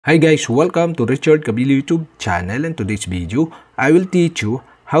Hi guys, welcome to Richard Cabile YouTube channel. In today's video, I will teach you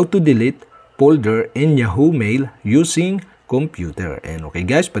how to delete folder in Yahoo Mail using computer. And okay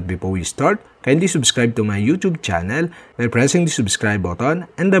guys, but before we start, kindly subscribe to my YouTube channel by pressing the subscribe button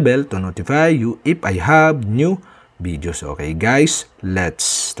and the bell to notify you if I have new videos. Okay guys, let's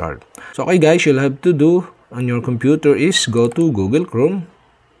start. So okay guys, you'll have to do on your computer is go to Google Chrome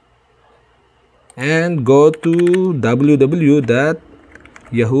and go to www.yahoo.com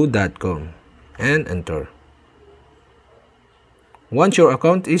and enter. Once your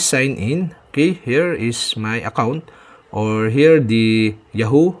account is signed in, okay, here is my account or here the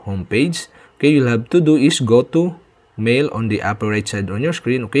Yahoo homepage. Okay, you'll have to do is go to mail on the upper right side on your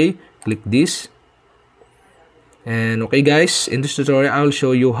screen. Okay, click this. And okay guys, in this tutorial I'll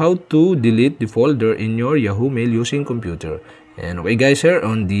show you how to delete the folder in your Yahoo Mail using computer. And okay guys, here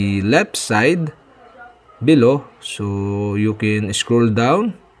on the left side below, so you can scroll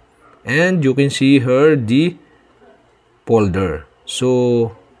down and you can see here the folder.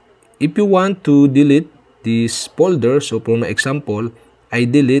 So if you want to delete this folder, so for my example I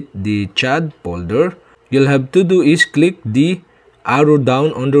delete the chat folder, you'll have to do is click the arrow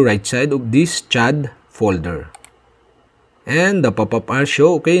down on the right side of this chat folder and the pop-up will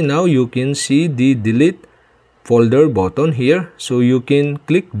show. Okay, now you can see the delete folder button here, so you can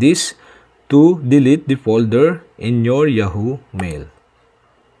click this to delete the folder in your Yahoo Mail.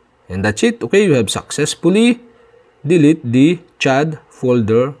 And that's it. Okay, you have successfully delete the chat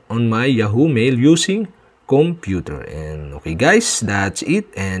folder on my Yahoo Mail using computer. And okay guys, that's it.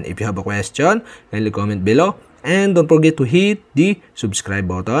 And if you have a question, kindly comment below. And don't forget to hit the subscribe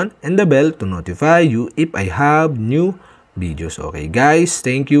button and the bell to notify you if I have new videos. Okay guys,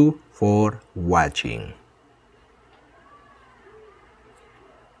 thank you for watching.